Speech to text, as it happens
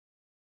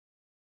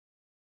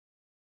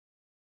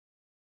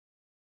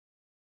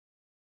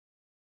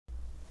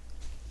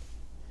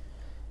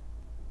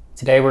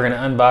Today we're going to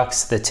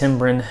unbox the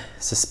Timbren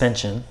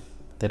suspension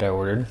that I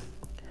ordered.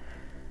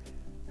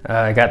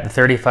 I got the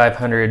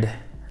 3500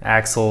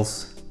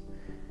 axles,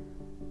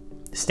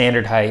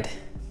 standard height,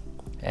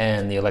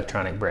 and the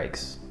electronic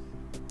brakes.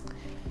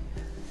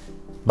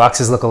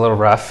 Boxes look a little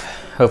rough.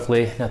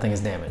 Hopefully nothing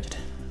is damaged.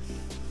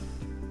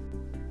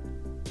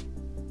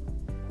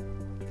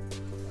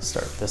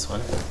 Start with this one.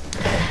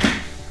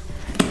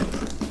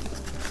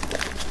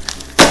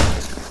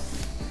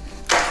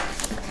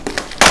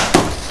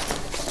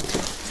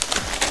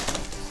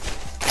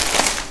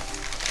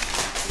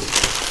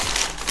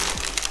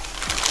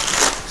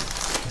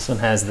 This one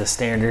has the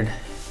standard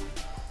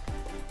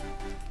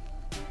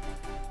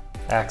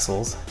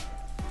axles.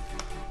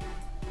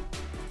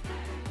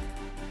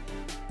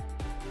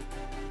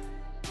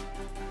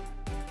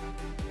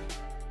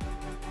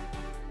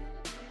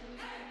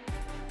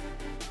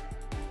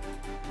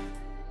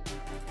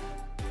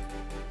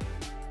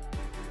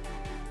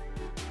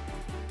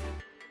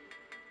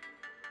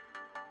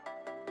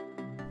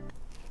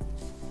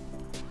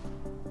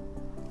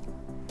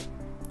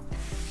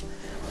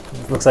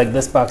 Looks like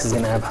this box is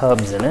going to have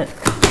hubs in it.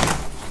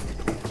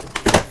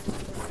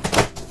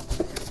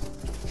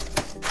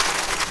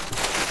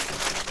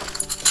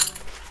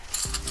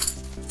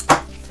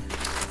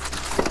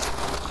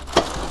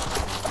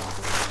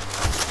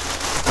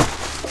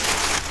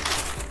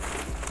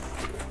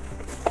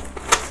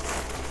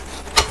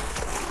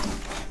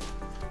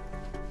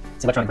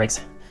 It's electronic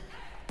brakes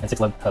and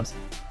 6 lug hubs.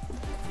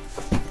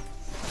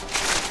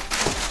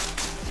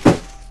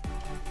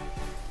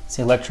 It's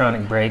the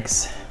electronic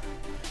brakes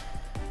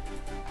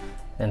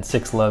and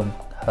 6 lug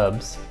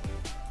hubs.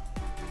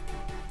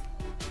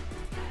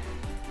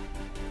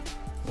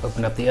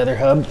 Open up the other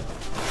hub.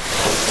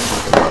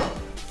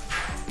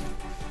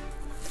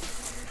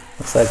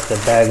 Looks like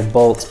the bag of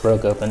bolts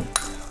broke open.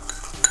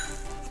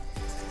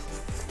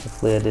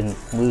 Hopefully I didn't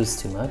lose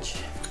too much.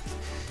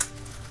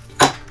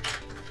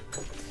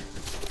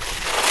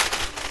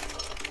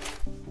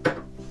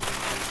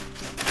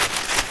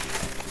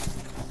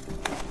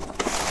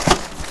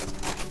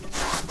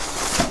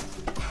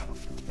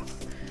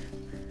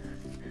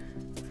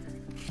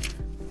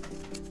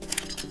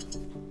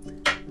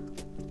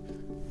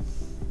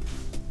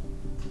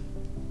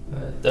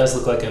 It does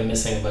look like I'm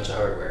missing a bunch of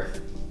hardware.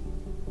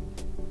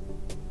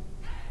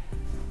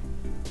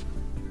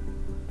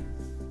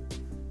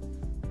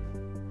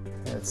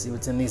 Let's see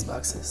what's in these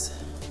boxes.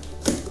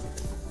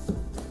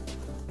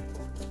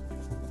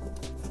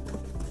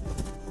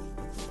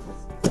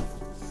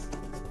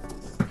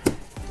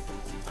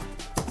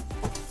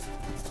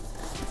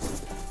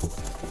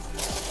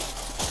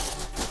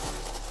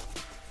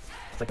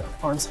 It's like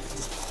arms.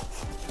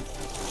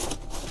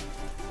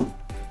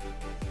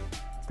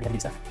 Pretty heavy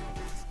stuff.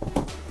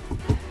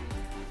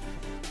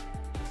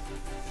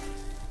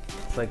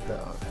 Like the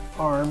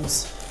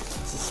arms.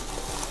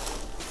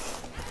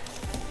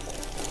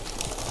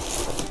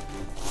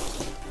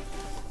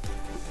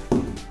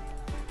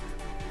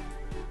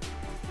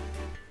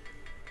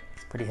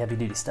 It's pretty heavy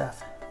duty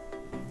stuff.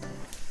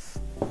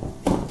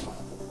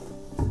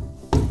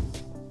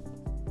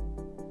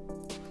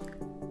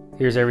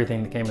 Here's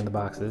everything that came in the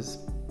boxes.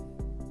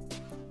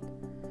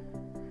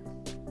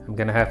 I'm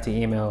gonna have to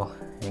email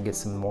and get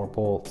some more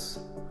bolts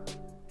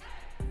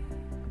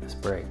for this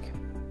brake.